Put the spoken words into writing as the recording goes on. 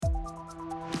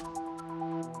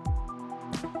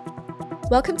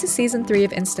Welcome to Season 3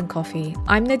 of Instant Coffee.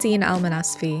 I'm Nadine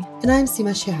Al-Manasfi. And I'm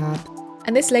Sima Shihab.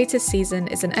 And this latest season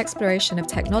is an exploration of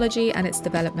technology and its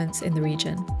developments in the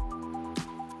region.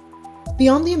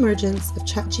 Beyond the emergence of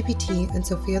ChatGPT and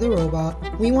Sophia the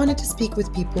robot, we wanted to speak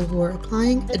with people who are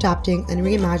applying, adapting, and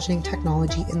reimagining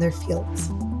technology in their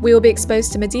fields. We will be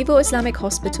exposed to medieval Islamic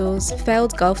hospitals,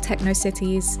 failed Gulf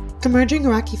techno-cities, emerging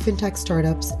Iraqi fintech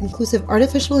startups, inclusive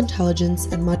artificial intelligence,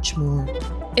 and much more.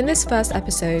 In this first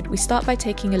episode, we start by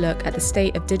taking a look at the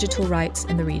state of digital rights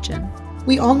in the region.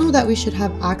 We all know that we should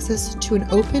have access to an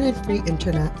open and free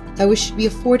internet, that we should be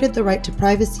afforded the right to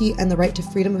privacy and the right to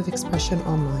freedom of expression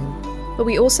online. But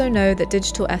we also know that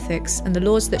digital ethics and the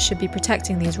laws that should be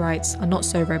protecting these rights are not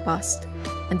so robust,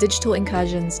 and digital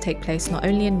incursions take place not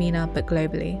only in MENA but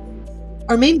globally.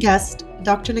 Our main guest,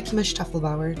 Dr. Nakeema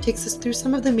Stefflbauer, takes us through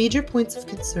some of the major points of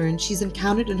concern she's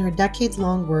encountered in her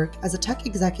decades-long work as a tech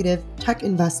executive, tech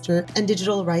investor, and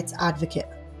digital rights advocate.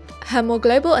 Her more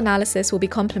global analysis will be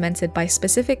complemented by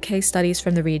specific case studies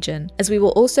from the region, as we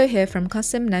will also hear from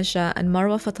Kassem, Mnejja, and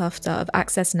Marwa Fatafta of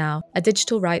Access Now, a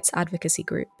digital rights advocacy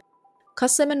group.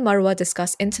 Kassem and Marwa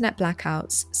discuss internet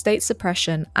blackouts, state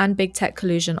suppression, and big tech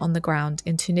collusion on the ground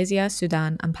in Tunisia,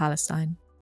 Sudan, and Palestine.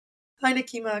 Hi,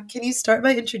 Nakeema. Can you start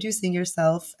by introducing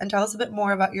yourself and tell us a bit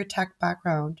more about your tech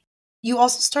background? You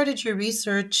also started your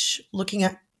research looking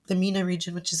at the MENA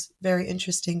region, which is very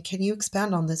interesting. Can you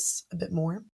expand on this a bit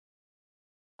more?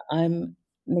 I'm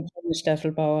Nakeema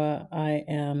Stefflbauer. I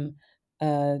am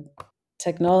a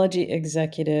technology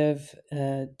executive,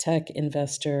 a tech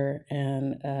investor,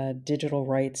 and a digital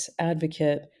rights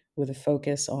advocate with a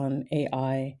focus on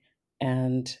AI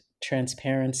and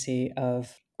transparency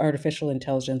of artificial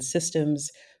intelligence systems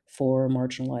for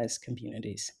marginalized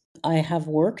communities. I have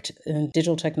worked in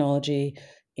digital technology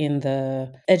in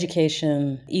the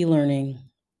education, e-learning,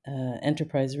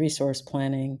 enterprise resource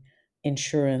planning,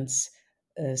 insurance,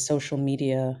 social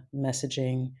media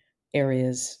messaging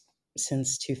areas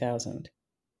since 2000.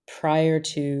 Prior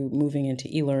to moving into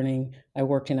e-learning, I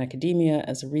worked in academia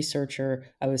as a researcher.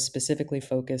 I was specifically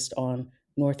focused on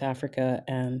North Africa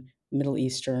and Middle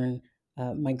Eastern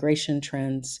migration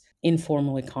trends,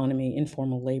 informal economy,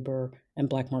 informal labor, and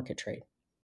black market trade.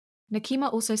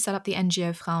 Nakeema also set up the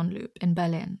NGO Frauenloop in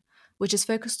Berlin, which is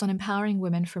focused on empowering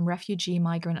women from refugee,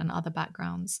 migrant, and other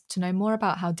backgrounds to know more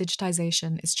about how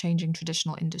digitization is changing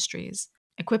traditional industries,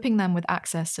 equipping them with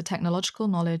access to technological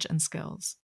knowledge and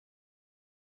skills.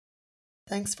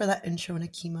 Thanks for that intro,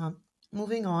 Nakeema.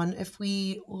 Moving on, if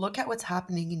we look at what's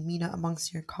happening in MENA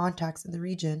amongst your contacts in the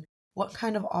region, what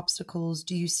kind of obstacles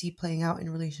do you see playing out in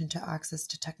relation to access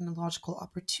to technological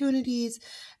opportunities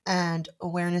and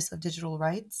awareness of digital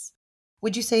rights?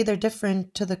 Would you say they're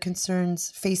different to the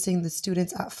concerns facing the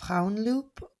students at Frauenloop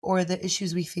or the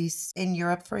issues we face in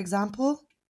Europe, for example?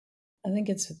 I think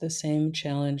it's the same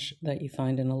challenge that you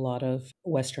find in a lot of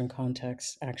Western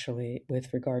contexts, actually,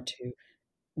 with regard to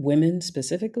women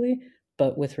specifically,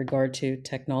 but with regard to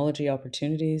technology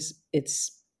opportunities,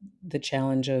 it's the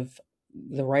challenge of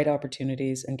the right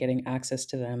opportunities and getting access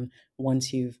to them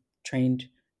once you've trained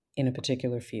in a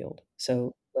particular field.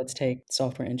 So let's take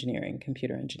software engineering,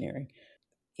 computer engineering.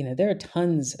 There are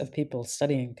tons of people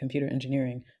studying computer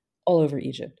engineering all over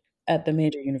Egypt at the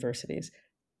major universities.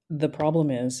 The problem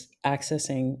is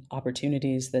accessing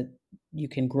opportunities that you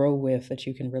can grow with, that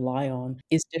you can rely on,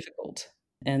 is difficult.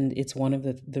 And it's one of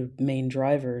the main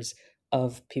drivers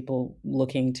of people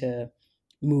looking to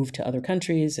move to other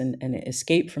countries and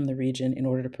escape from the region in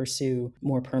order to pursue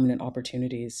more permanent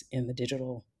opportunities in the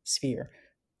digital sphere.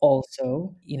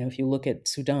 Also, if you look at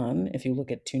Sudan, if you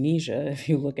look at Tunisia, if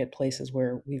you look at places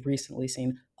where we've recently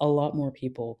seen a lot more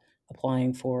people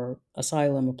applying for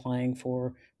asylum, applying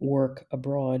for work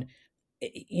abroad,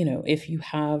 if you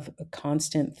have a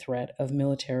constant threat of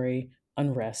military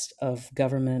unrest, of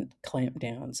government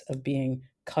clampdowns, of being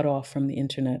cut off from the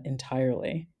internet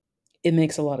entirely, it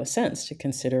makes a lot of sense to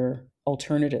consider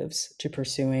alternatives to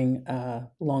pursuing a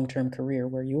long-term career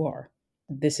where you are.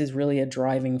 This is really a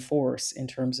driving force in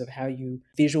terms of how you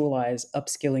visualize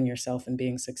upskilling yourself and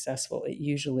being successful.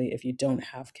 Usually, if you don't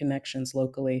have connections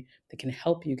locally that can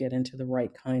help you get into the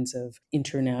right kinds of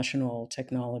international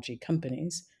technology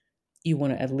companies, you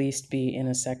want to at least be in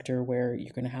a sector where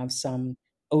you're going to have some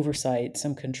oversight,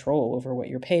 some control over what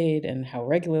you're paid and how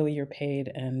regularly you're paid,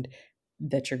 and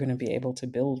that you're going to be able to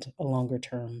build a longer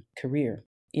term career.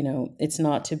 It's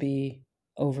not to be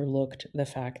overlooked the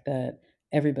fact that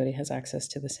everybody has access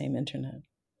to the same internet.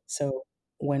 So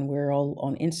when we're all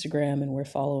on Instagram and we're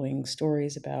following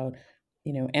stories about,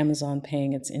 Amazon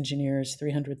paying its engineers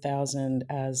 $300,000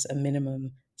 as a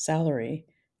minimum salary,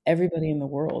 everybody in the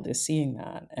world is seeing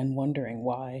that and wondering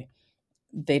why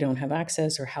they don't have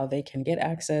access or how they can get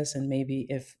access, and maybe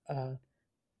if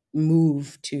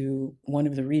move to one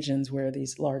of the regions where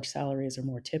these large salaries are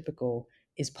more typical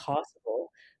is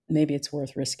possible, maybe it's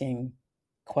worth risking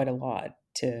quite a lot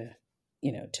to,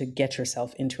 to get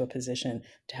yourself into a position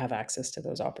to have access to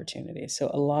those opportunities.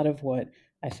 So a lot of what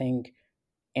I think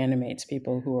animates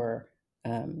people who are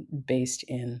based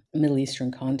in Middle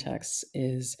Eastern contexts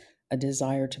is a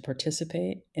desire to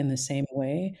participate in the same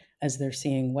way as they're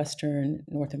seeing Western,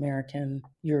 North American,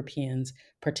 Europeans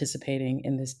participating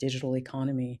in this digital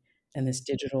economy and this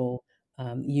digital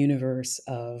universe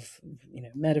of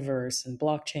metaverse and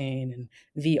blockchain and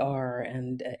VR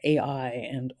and AI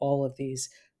and all of these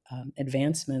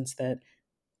advancements that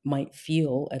might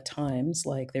feel at times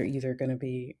like they're either going to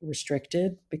be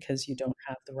restricted because you don't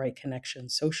have the right connection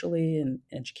socially and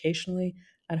educationally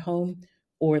at home,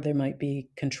 or they might be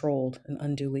controlled and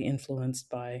unduly influenced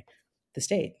by the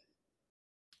state.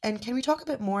 And can we talk a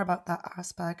bit more about that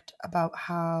aspect, about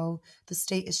how the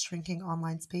state is shrinking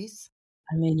online space?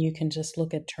 I mean, you can just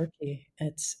look at Turkey.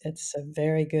 It's a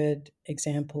very good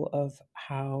example of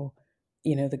how,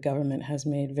 the government has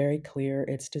made very clear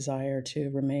its desire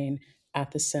to remain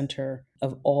at the center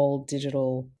of all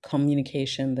digital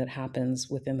communication that happens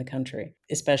within the country,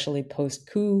 especially post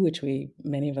coup, which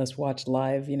many of us watched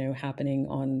live, happening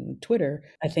on Twitter.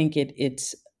 I think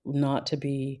it's not to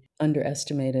be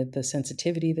underestimated the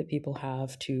sensitivity that people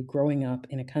have to growing up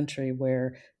in a country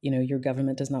where your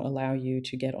government does not allow you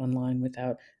to get online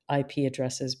without IP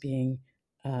addresses being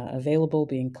available,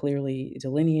 being clearly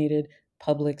delineated.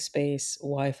 Public space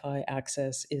Wi-Fi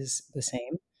access is the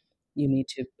same. You need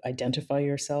to identify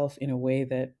yourself in a way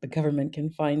that the government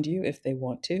can find you if they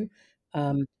want to.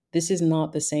 This is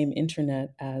not the same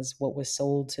internet as what was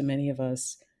sold to many of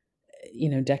us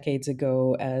decades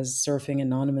ago as surfing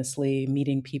anonymously,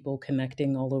 meeting people,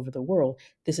 connecting all over the world.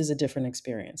 This is a different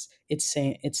experience. It's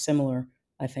similar,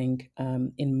 I think,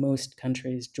 in most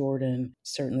countries, Jordan,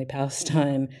 certainly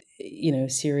Palestine,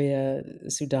 Syria,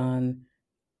 Sudan,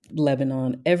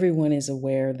 Lebanon. Everyone is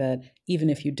aware that even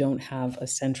if you don't have a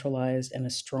centralized and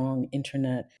a strong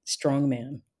internet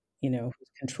strongman,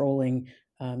 who's controlling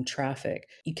traffic,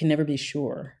 you can never be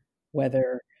sure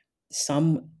whether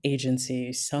some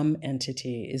agency, some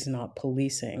entity is not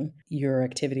policing your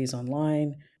activities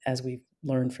online, as we've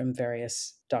learned from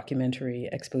various documentary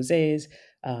exposés,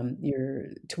 your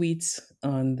tweets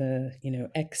on the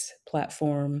X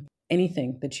platform,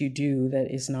 anything that you do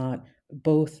that is not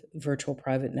both virtual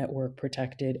private network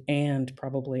protected and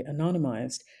probably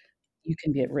anonymized, you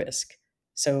can be at risk.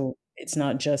 So it's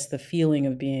not just the feeling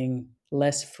of being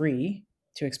less free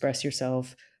to express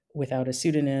yourself without a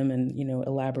pseudonym and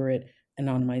elaborate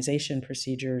anonymization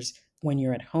procedures when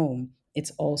you're at home.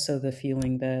 It's also the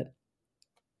feeling that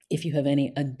if you have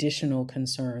any additional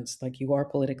concerns, like you are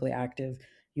politically active,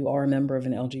 you are a member of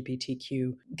an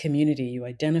LGBTQ community, you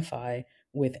identify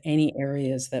with any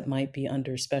areas that might be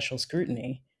under special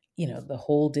scrutiny, the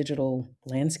whole digital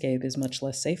landscape is much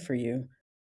less safe for you.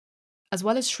 As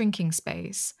well as shrinking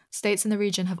space, states in the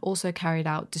region have also carried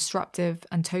out disruptive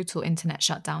and total internet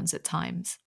shutdowns at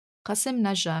times. Kassem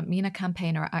Mnejja, MENA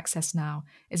campaigner at Access Now,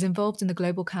 is involved in the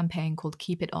global campaign called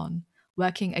Keep It On,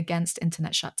 working against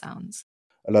internet shutdowns.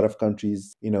 A lot of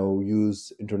countries,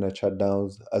 use internet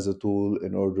shutdowns as a tool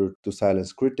in order to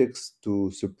silence critics,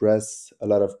 to suppress a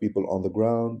lot of people on the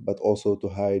ground, but also to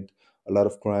hide a lot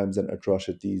of crimes and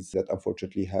atrocities that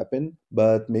unfortunately happen.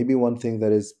 But maybe one thing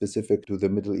that is specific to the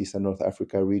Middle East and North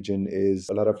Africa region is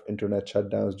a lot of internet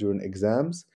shutdowns during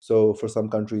exams. So for some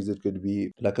countries, it could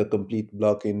be like a complete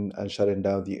blocking and shutting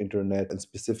down the internet in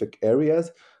specific areas.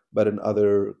 But in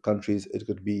other countries, it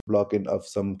could be blocking of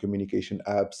some communication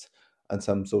apps and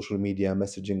some social media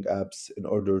messaging apps in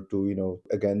order to,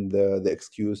 again, the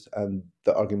excuse and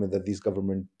the argument that these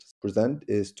governments present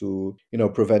is to,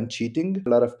 prevent cheating. A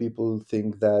lot of people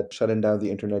think that shutting down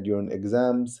the internet during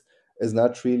exams is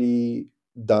not really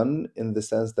done in the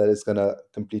sense that it's going to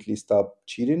completely stop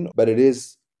cheating, but it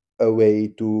is a way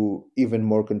to even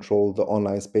more control the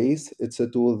online space. It's a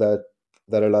tool that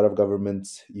a lot of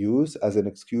governments use as an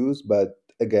excuse, but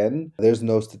again, there's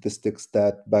no statistics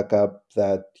that back up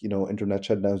that, internet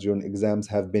shutdowns during exams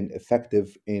have been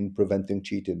effective in preventing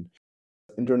cheating.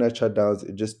 Internet shutdowns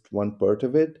is just one part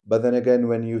of it. But then again,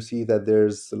 when you see that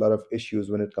there's a lot of issues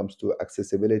when it comes to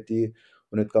accessibility,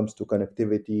 when it comes to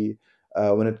connectivity,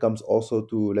 when it comes also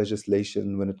to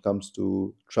legislation, when it comes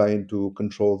to trying to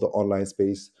control the online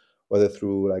space, whether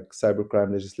through like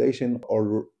cybercrime legislation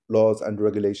or laws and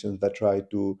regulations that try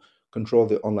to control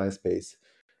the online space.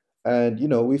 And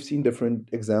we've seen different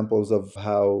examples of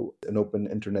how an open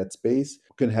internet space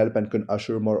can help and can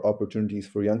usher more opportunities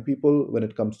for young people when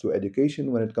it comes to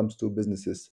education, when it comes to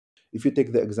businesses. If you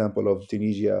take the example of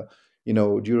Tunisia,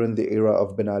 during the era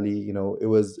of Ben Ali, it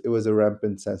was a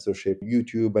rampant censorship.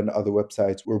 YouTube and other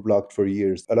websites were blocked for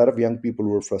years. A lot of young people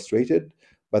were frustrated,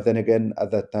 but then again,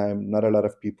 at that time, not a lot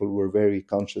of people were very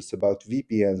conscious about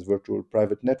VPNs, virtual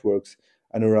private networks,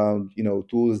 and around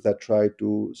tools that try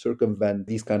to circumvent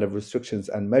these kind of restrictions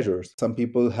and measures. Some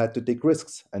people had to take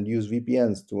risks and use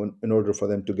VPNs in order for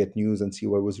them to get news and see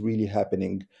what was really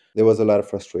happening. There was a lot of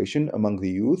frustration among the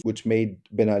youth, which made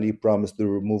Ben Ali promise the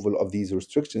removal of these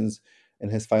restrictions in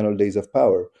his final days of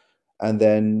power. And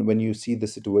then when you see the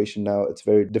situation now, it's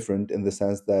very different in the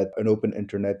sense that an open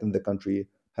internet in the country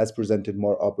has presented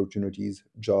more opportunities,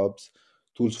 jobs,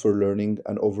 tools for learning,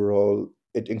 and overall,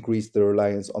 it increased the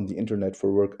reliance on the internet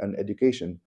for work and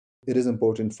education. It is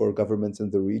important for governments in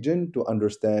the region to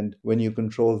understand when you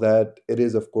control that, it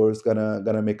is of course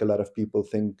gonna make a lot of people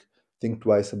think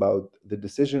twice about the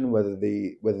decision whether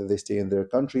they stay in their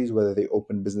countries, whether they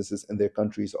open businesses in their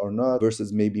countries or not,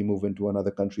 versus maybe move into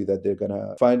another country that they're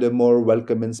gonna find a more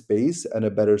welcoming space and a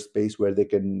better space where they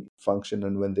can function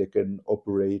and when they can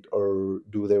operate or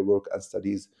do their work and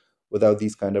studies without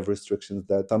these kind of restrictions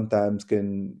that sometimes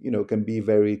can be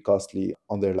very costly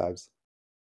on their lives.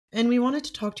 And we wanted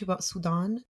to talk to you about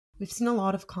Sudan. We've seen a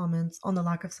lot of comments on the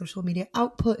lack of social media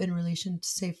output in relation to,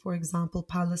 say, for example,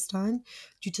 Palestine,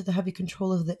 due to the heavy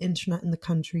control of the internet in the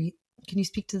country. Can you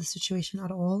speak to the situation at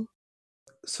all?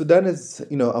 Sudan is,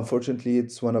 unfortunately,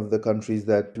 it's one of the countries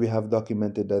that we have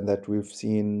documented and that we've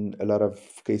seen a lot of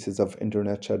cases of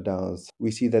internet shutdowns.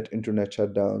 We see that internet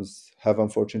shutdowns have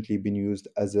unfortunately been used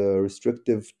as a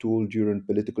restrictive tool during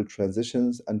political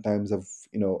transitions and times of,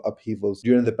 upheavals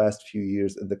during the past few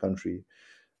years in the country.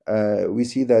 We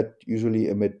see that usually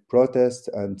amid protests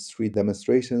and street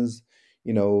demonstrations,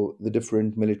 the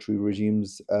different military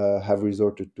regimes have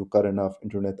resorted to cutting off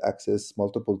internet access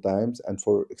multiple times and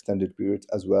for extended periods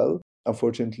as well.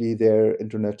 Unfortunately, their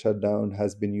internet shutdown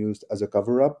has been used as a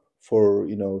cover-up for,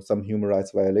 some human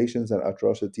rights violations and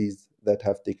atrocities that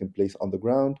have taken place on the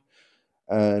ground.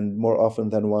 And more often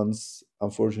than once,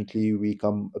 unfortunately, we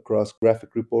come across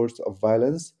graphic reports of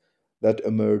violence that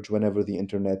emerge whenever the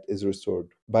internet is restored.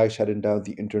 By shutting down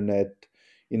the internet,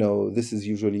 this is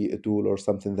usually a tool or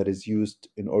something that is used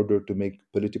in order to make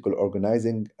political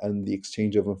organizing and the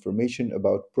exchange of information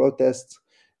about protests,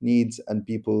 needs, and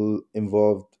people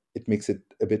involved. It makes it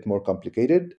a bit more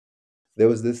complicated. There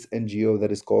was this NGO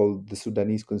that is called the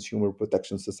Sudanese Consumer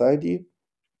Protection Society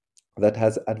that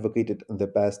has advocated in the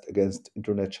past against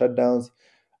internet shutdowns,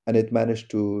 and it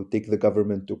managed to take the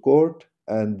government to court,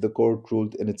 and the court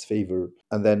ruled in its favor,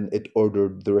 and then it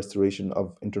ordered the restoration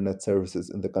of internet services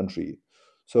in the country.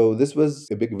 So this was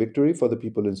a big victory for the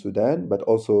people in Sudan, but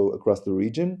also across the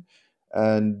region.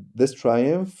 And this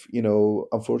triumph,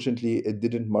 unfortunately, it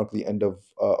didn't mark the end of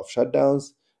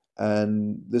shutdowns.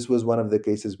 And this was one of the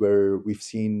cases where we've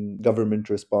seen government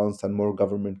response and more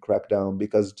government crackdown,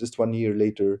 because just 1 year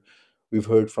later, we've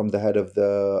heard from the head of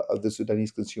the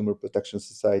Sudanese Consumer Protection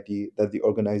Society that the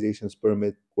organization's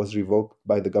permit was revoked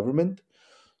by the government.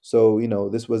 So,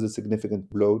 this was a significant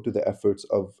blow to the efforts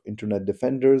of internet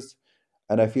defenders.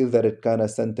 And I feel that it kind of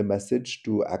sent a message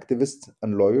to activists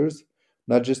and lawyers,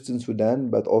 not just in Sudan,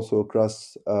 but also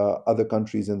across other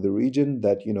countries in the region,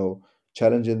 that,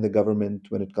 challenging the government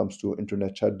when it comes to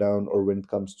internet shutdown or when it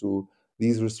comes to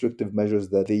these restrictive measures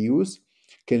that they use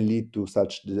can lead to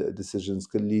such decisions,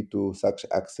 can lead to such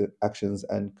actions,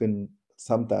 and can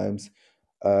sometimes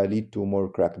lead to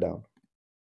more crackdown.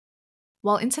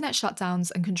 While internet shutdowns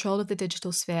and control of the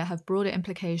digital sphere have broader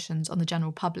implications on the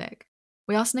general public,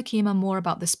 we asked Nakeema more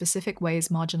about the specific ways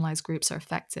marginalized groups are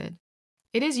affected.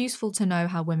 It is useful to know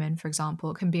how women, for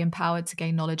example, can be empowered to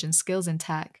gain knowledge and skills in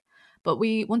tech, but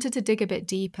we wanted to dig a bit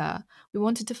deeper. We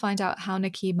wanted to find out how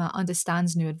Nakeema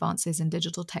understands new advances in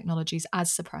digital technologies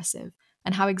as suppressive,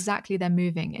 and how exactly they're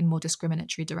moving in more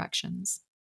discriminatory directions.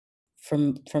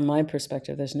 From my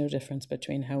perspective, there's no difference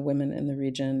between how women in the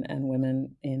region and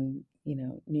women in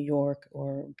New York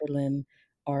or Berlin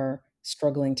are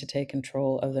struggling to take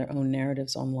control of their own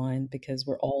narratives online, because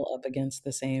we're all up against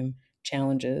the same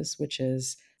challenges, which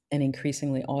is an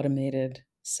increasingly automated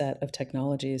set of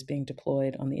technologies being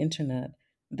deployed on the internet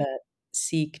that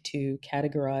seek to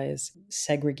categorize,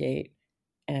 segregate,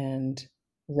 and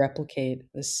replicate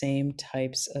the same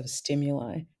types of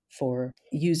stimuli for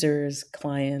users,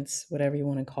 clients, whatever you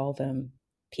want to call them,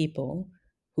 people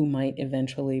who might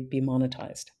eventually be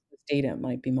monetized. Data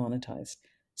might be monetized.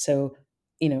 So,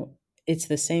 you know, it's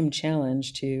the same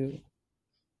challenge to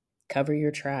cover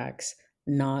your tracks,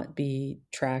 not be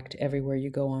tracked everywhere you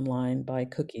go online by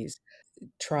cookies.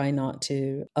 Try not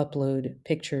to upload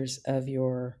pictures of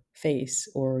your face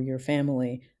or your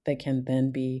family that can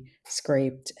then be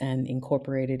scraped and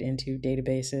incorporated into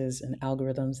databases and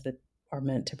algorithms that are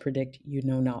meant to predict you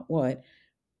know not what.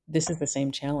 This is the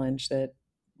same challenge that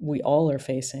we all are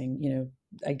facing.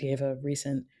 I gave a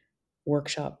recent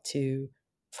workshop to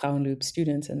Frauenloop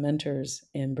students and mentors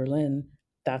in Berlin.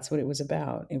 That's what it was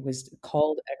about. It was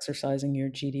called exercising your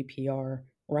GDPR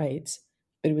rights,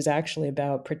 but it was actually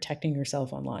about protecting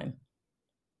yourself online,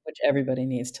 which everybody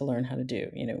needs to learn how to do.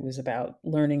 It was about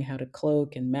learning how to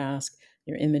cloak and mask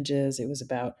your images. It was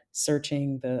about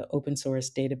searching the open source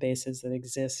databases that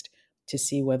exist to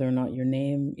see whether or not your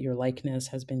name, your likeness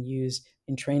has been used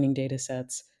in training data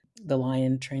sets, the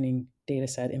Lion training data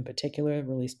set in particular,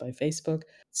 released by Facebook,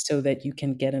 so that you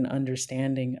can get an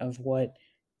understanding of what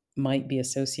might be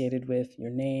associated with your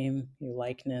name, your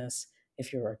likeness,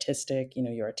 if you're artistic,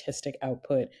 your artistic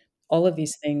output. All of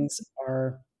these things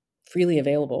are freely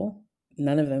available.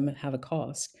 None of them have a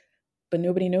cost, but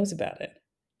nobody knows about it.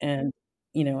 And,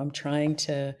 I'm trying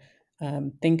to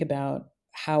think about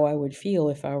how I would feel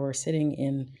if I were sitting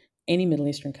in any Middle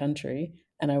Eastern country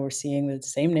and I were seeing the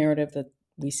same narrative that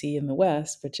we see in the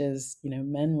West, which is,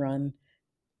 men run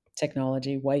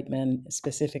technology, white men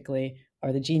specifically,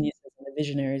 are the geniuses and the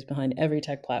visionaries behind every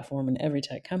tech platform and every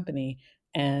tech company,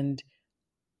 and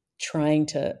trying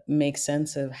to make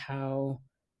sense of how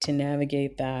to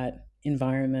navigate that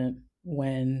environment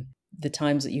when the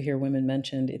times that you hear women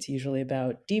mentioned, it's usually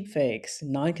about deep fakes,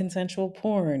 non-consensual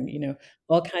porn,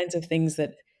 all kinds of things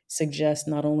that suggest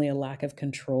not only a lack of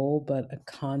control, but a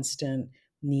constant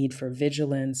need for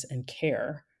vigilance and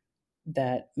care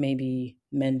that maybe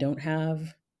men don't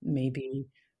have, maybe,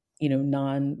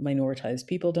 non-minoritized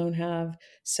people don't have.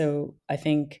 So I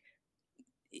think,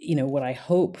 what I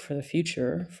hope for the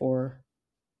future for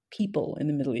people in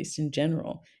the Middle East in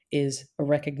general is a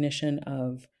recognition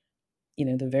of,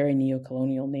 the very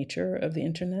neo-colonial nature of the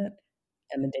internet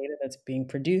and the data that's being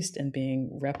produced and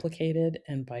being replicated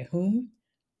and by whom,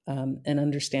 and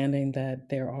understanding that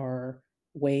there are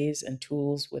ways and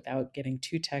tools without getting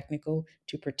too technical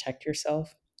to protect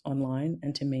yourself online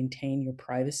and to maintain your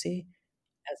privacy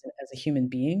as a human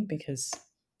being, because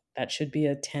that should be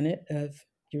a tenet of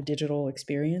your digital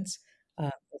experience,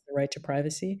 is the right to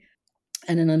privacy,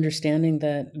 and an understanding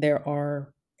that there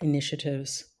are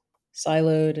initiatives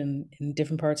siloed and in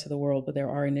different parts of the world, but there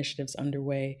are initiatives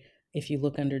underway. If you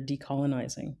look under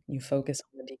decolonizing, you focus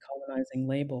on the decolonizing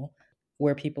label,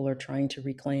 where people are trying to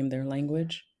reclaim their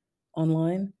language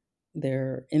online,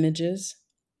 their images,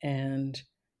 and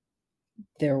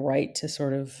their right to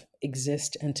sort of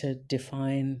exist and to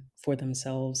define for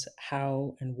themselves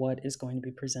how and what is going to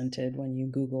be presented when you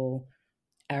Google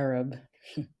Arab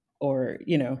or,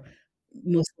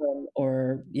 Muslim,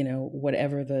 or,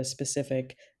 whatever the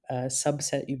specific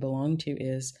subset you belong to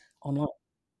is online.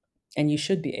 And you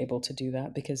should be able to do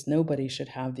that, because nobody should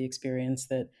have the experience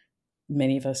that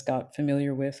many of us got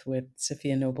familiar with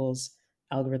Sophia Noble's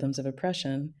algorithms of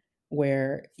oppression,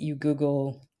 where you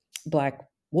Google black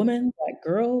woman, black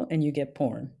girl, and you get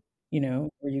porn,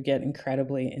 where you get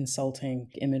incredibly insulting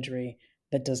imagery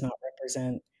that does not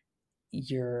represent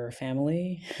your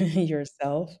family,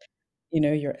 yourself,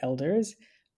 your elders.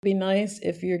 It'd be nice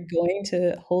if you're going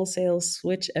to wholesale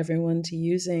switch everyone to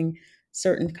using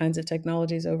certain kinds of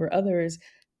technologies over others.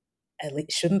 At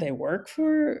least shouldn't they work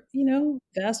for,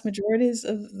 vast majorities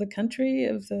of the country,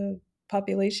 of the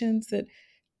populations that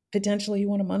potentially you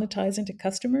want to monetize into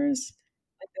customers?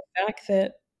 Like, the fact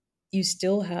that you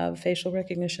still have facial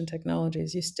recognition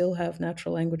technologies, you still have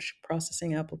natural language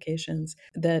processing applications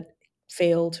that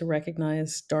fail to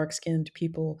recognize dark-skinned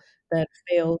people, that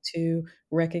fail to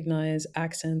recognize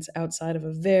accents outside of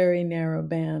a very narrow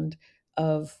band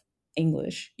of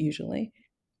English, usually.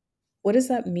 What does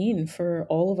that mean for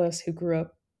all of us who grew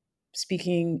up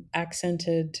speaking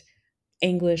accented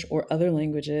English or other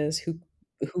languages,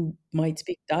 who might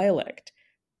speak dialect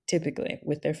typically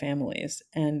with their families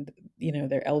and,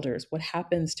 their elders? What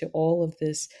happens to all of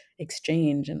this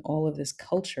exchange and all of this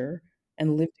culture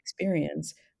and lived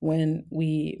experience when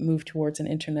we move towards an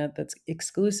internet that's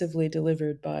exclusively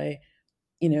delivered by,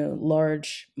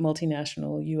 large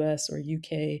multinational US or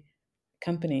UK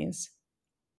companies?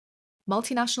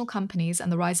 Multinational companies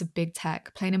and the rise of big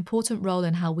tech play an important role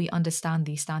in how we understand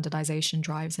these standardization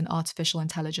drives in artificial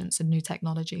intelligence and new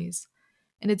technologies.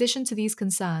 In addition to these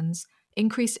concerns,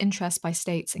 increased interest by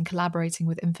states in collaborating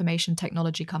with information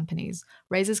technology companies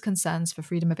raises concerns for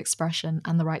freedom of expression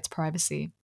and the right to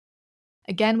privacy.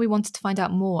 Again, we wanted to find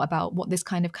out more about what this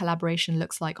kind of collaboration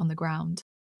looks like on the ground.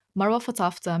 Marwa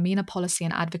Fatafta, MENA Policy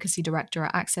and Advocacy Director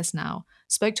at Access Now,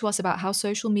 spoke to us about how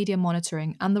social media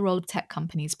monitoring and the role of tech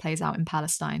companies plays out in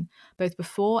Palestine, both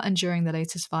before and during the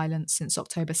latest violence since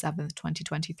October 7th,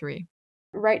 2023.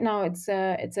 Right now, it's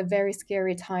a very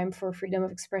scary time for freedom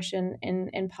of expression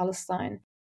in Palestine.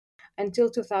 Until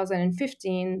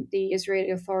 2015, the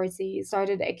Israeli authorities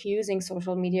started accusing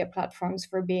social media platforms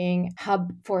for being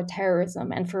hub for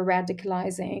terrorism and for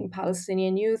radicalizing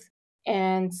Palestinian youth,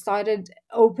 and started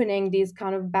opening these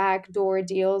kind of backdoor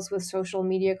deals with social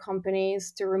media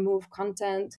companies to remove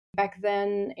content. Back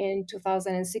then, in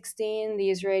 2016, the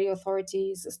Israeli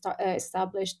authorities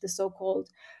established the so-called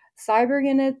Cyber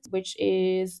Unit, which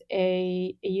is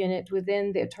a unit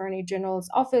within the Attorney General's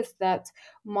office that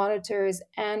monitors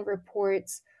and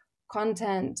reports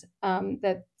content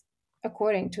that,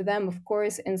 according to them, of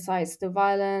course, incites to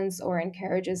violence or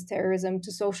encourages terrorism,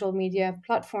 to social media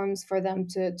platforms for them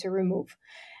to remove.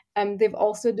 They've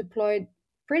also deployed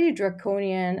pretty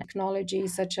draconian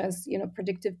technologies such as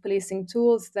predictive policing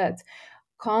tools that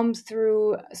combs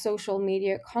through social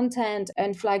media content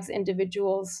and flags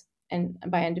individuals. And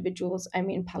by individuals, I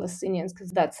mean Palestinians,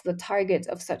 because that's the target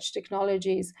of such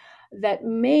technologies, that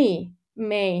may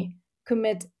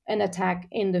commit an attack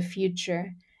in the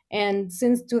future. And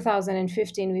since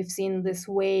 2015, we've seen this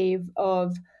wave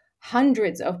of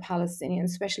hundreds of Palestinians,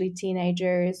 especially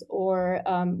teenagers or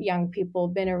young people,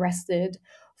 been arrested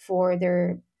for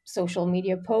their social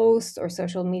media posts or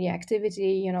social media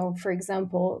activity. For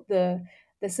example, the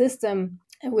system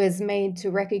was made to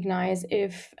recognize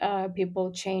if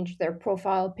people change their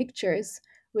profile pictures,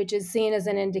 which is seen as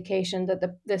an indication that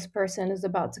this person is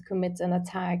about to commit an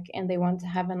attack and they want to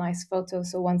have a nice photo.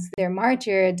 So once they're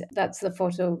martyred, that's the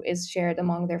photo is shared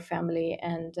among their family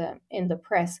and in the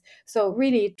press. So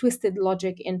really twisted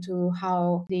logic into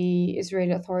how the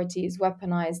Israeli authorities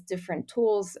weaponize different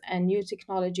tools and new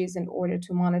technologies in order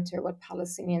to monitor what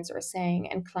Palestinians are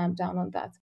saying and clamp down on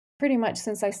that. Pretty much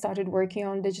since I started working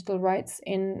on digital rights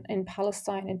in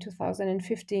Palestine in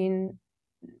 2015,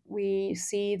 we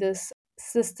see this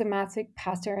systematic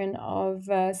pattern of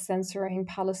censoring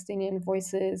Palestinian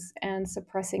voices and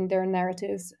suppressing their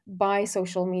narratives by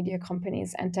social media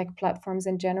companies and tech platforms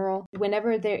in general.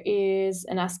 Whenever there is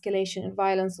an escalation in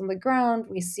violence on the ground,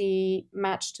 we see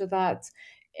matched to that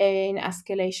an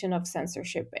escalation of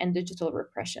censorship and digital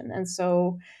repression. And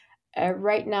so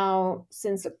right now,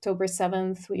 since October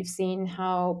 7th, we've seen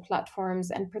how platforms,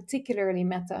 and particularly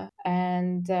Meta,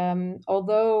 and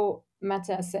although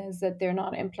Meta says that they're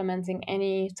not implementing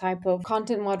any type of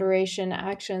content moderation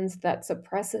actions that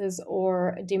suppresses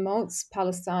or demotes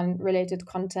Palestine-related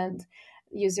content,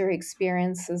 user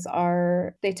experiences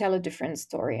they tell a different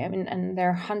story. I mean, and there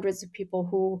are hundreds of people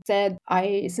who said,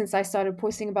 since I started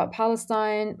posting about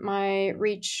Palestine, my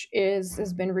reach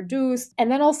has been reduced.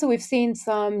 And then also we've seen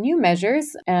some new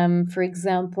measures. For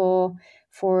example,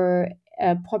 for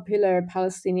popular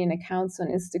Palestinian accounts on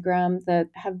Instagram that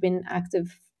have been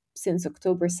active since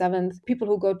October 7th, people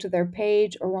who go to their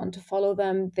page or want to follow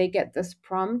them, they get this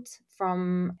prompt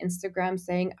from Instagram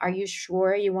saying, "Are you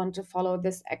sure you want to follow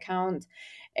this account?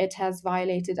 It has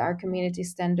violated our community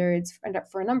standards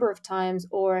for a number of times,"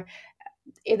 or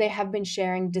they have been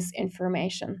sharing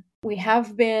disinformation. We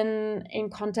have been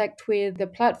in contact with the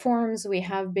platforms. We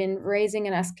have been raising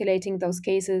and escalating those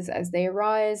cases as they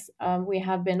arise. We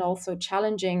have been also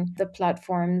challenging the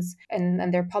platforms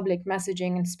and their public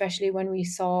messaging, especially when we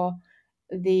saw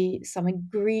some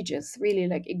egregious, really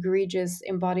like egregious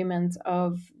embodiment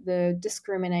of the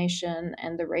discrimination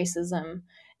and the racism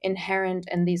inherent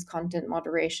in these content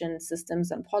moderation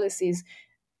systems and policies.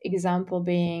 Example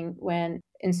being when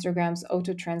Instagram's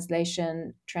auto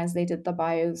translation translated the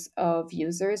bios of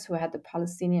users who had the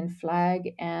Palestinian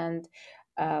flag and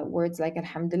words like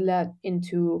Alhamdulillah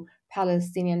into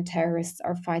Palestinian terrorists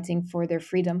are fighting for their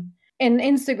freedom. In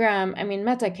Instagram, I mean,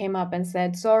 Meta came up and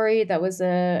said, "Sorry, that was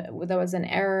an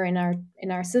error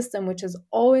in our system," which has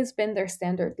always been their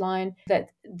standard line.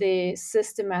 That the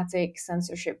systematic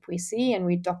censorship we see and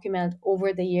we document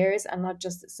over the years, and not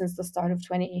just since the start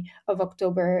of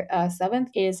October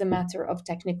 7th, is a matter of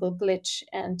technical glitch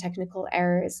and technical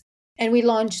errors. And we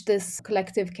launched this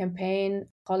collective campaign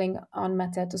calling on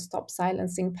Meta to stop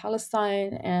silencing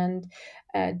Palestine and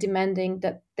demanding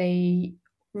that they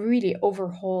really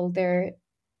overhaul their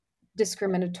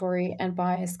discriminatory and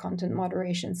biased content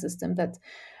moderation system that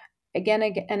again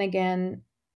and again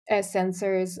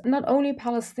censors not only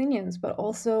Palestinians, but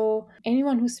also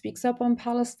anyone who speaks up on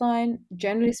Palestine,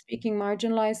 generally speaking,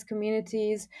 marginalized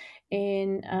communities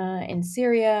in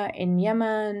Syria, in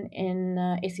Yemen,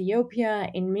 in Ethiopia,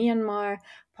 in Myanmar,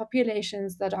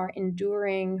 populations that are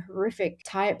enduring horrific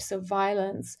types of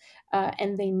violence,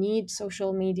 and they need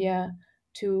social media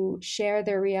to share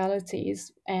their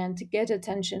realities and to get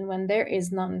attention when there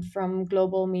is none from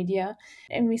global media.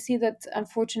 And we see that,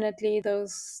 unfortunately,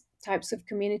 those types of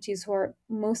communities who are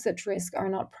most at risk are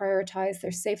not prioritized,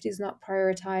 their safety is not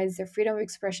prioritized, their freedom of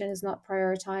expression is not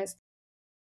prioritized.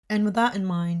 And with that in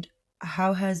mind,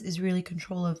 how has Israeli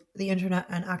control of the internet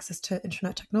and access to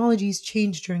internet technologies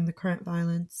changed during the current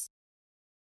violence?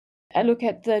 I look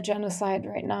at the genocide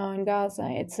right now in Gaza.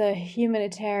 It's a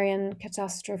humanitarian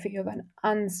catastrophe of an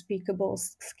unspeakable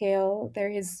scale. There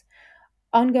is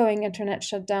ongoing internet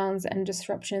shutdowns and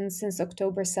disruptions since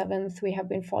October 7th. We have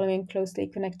been following closely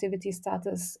connectivity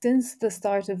status. Since the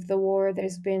start of the war,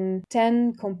 there's been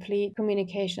 10 complete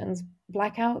communications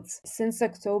blackouts. Since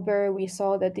October, we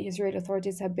saw that the Israeli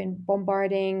authorities have been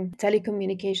bombarding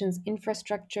telecommunications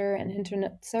infrastructure and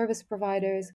internet service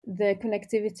providers. The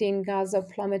connectivity in Gaza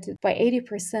plummeted by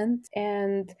 80%,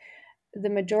 and the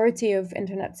majority of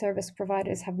internet service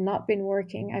providers have not been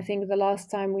working. I think the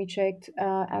last time we checked,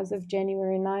 as of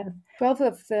January 9th, 12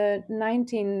 of the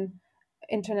 19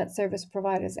 internet service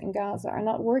providers in Gaza are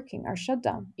not working, are shut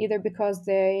down, either because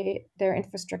their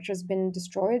infrastructure has been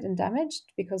destroyed and damaged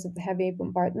because of the heavy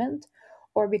bombardment,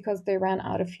 or because they ran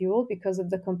out of fuel because of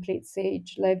the complete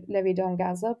siege levied on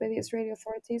Gaza by the Israeli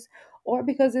authorities, or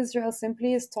because Israel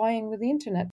simply is toying with the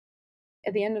internet.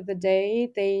 At the end of the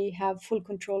day, they have full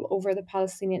control over the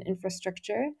Palestinian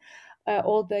infrastructure,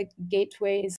 all the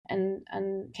gateways and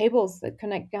cables that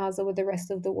connect Gaza with the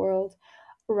rest of the world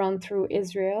run through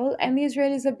Israel. And the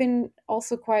Israelis have been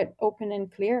also quite open and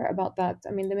clear about that.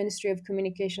 I mean, the Ministry of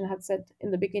Communication had said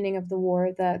in the beginning of the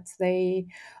war that they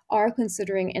are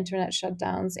considering internet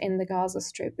shutdowns in the Gaza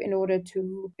Strip in order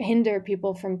to hinder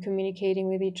people from communicating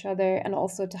with each other and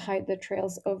also to hide the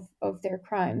trails of their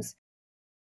crimes.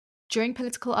 During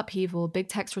political upheaval, big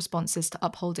tech's responses to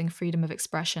upholding freedom of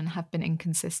expression have been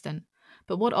inconsistent.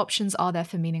 But what options are there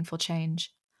for meaningful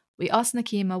change? We asked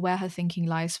Nakeema where her thinking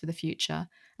lies for the future,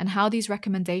 and how these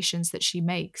recommendations that she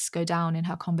makes go down in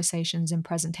her conversations and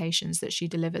presentations that she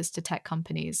delivers to tech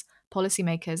companies,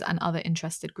 policymakers, and other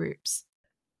interested groups.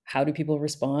 How do people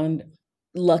respond?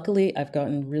 Luckily, I've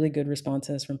gotten really good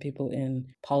responses from people in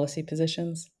policy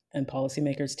positions, and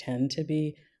policymakers tend to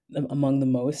be among the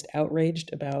most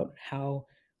outraged about how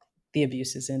the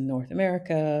abuses in North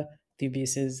America, the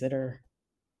abuses that are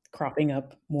cropping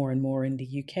up more and more in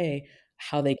the UK,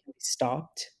 how they can be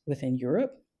stopped within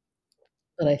Europe.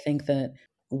 But I think that,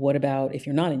 what about if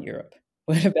you're not in Europe?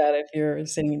 What about if you're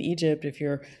sitting in Egypt, if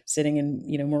you're sitting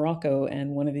in, Morocco,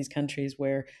 and one of these countries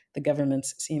where the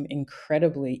governments seem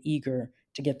incredibly eager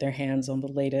to get their hands on the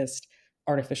latest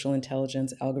artificial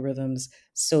intelligence algorithms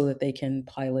so that they can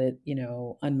pilot,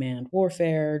 unmanned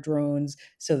warfare drones,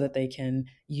 so that they can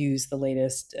use the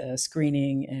latest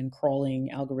screening and crawling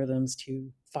algorithms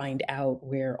to find out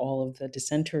where all of the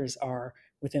dissenters are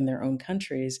within their own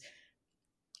countries.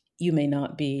 You may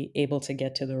not be able to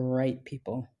get to the right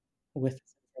people with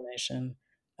this information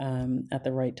at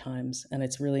the right times. And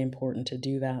it's really important to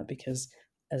do that because,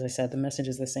 as I said, the message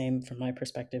is the same from my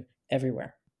perspective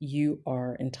everywhere. You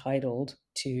are entitled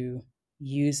to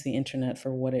use the internet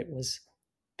for what it was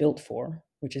built for,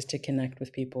 which is to connect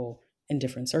with people in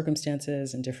different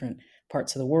circumstances, in different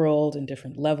parts of the world, in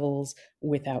different levels,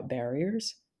 without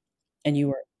barriers. And you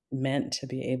are meant to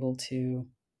be able to,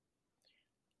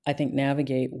 I think,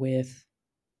 navigate with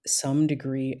some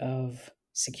degree of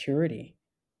security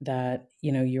that,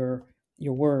 your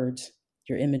words,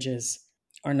 your images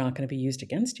are not going to be used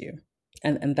against you.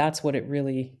 And that's what it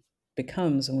really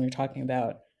becomes when we're talking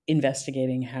about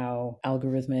investigating how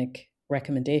algorithmic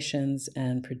recommendations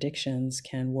and predictions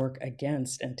can work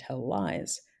against and tell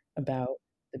lies about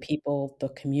the people, the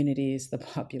communities, the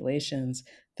populations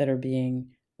that are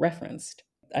being referenced.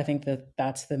 I think that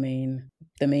that's the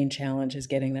main challenge, is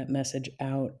getting that message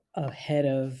out ahead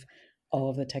of all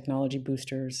of the technology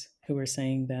boosters who are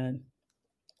saying that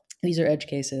these are edge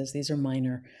cases, these are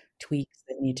minor tweaks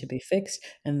that need to be fixed,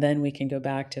 and then we can go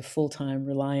back to full-time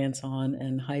reliance on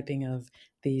and hyping of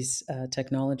these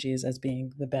technologies as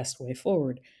being the best way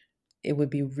forward. It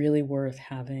would be really worth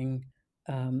having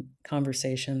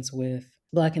conversations with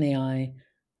Black and AI,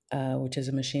 which is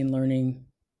a machine learning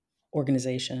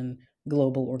organization,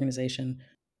 global organization,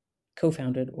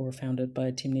 co-founded or founded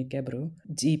by Timnit Gebru,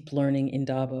 Deep Learning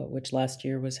Indaba, which last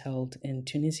year was held in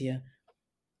Tunisia.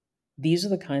 These are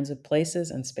the kinds of places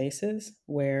and spaces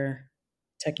where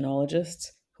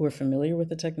technologists who are familiar with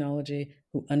the technology,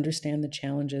 who understand the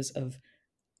challenges of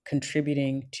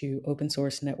contributing to open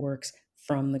source networks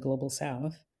from the global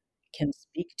south, can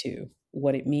speak to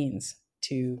what it means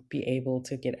to be able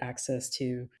to get access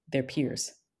to their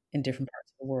peers in different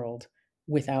parts of the world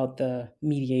without the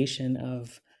mediation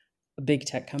of a big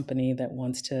tech company that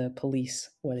wants to police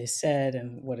what is said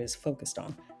and what is focused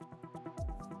on.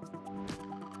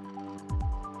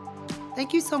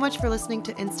 Thank you so much for listening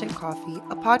to Instant Coffee,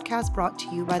 a podcast brought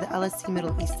to you by the LSE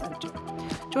Middle East Center.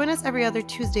 Join us every other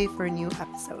Tuesday for a new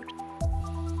episode.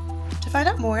 To find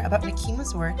out more about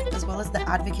Nakeema's work, as well as the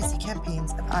advocacy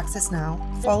campaigns of Access Now,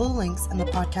 follow the links in the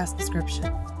podcast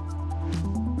description.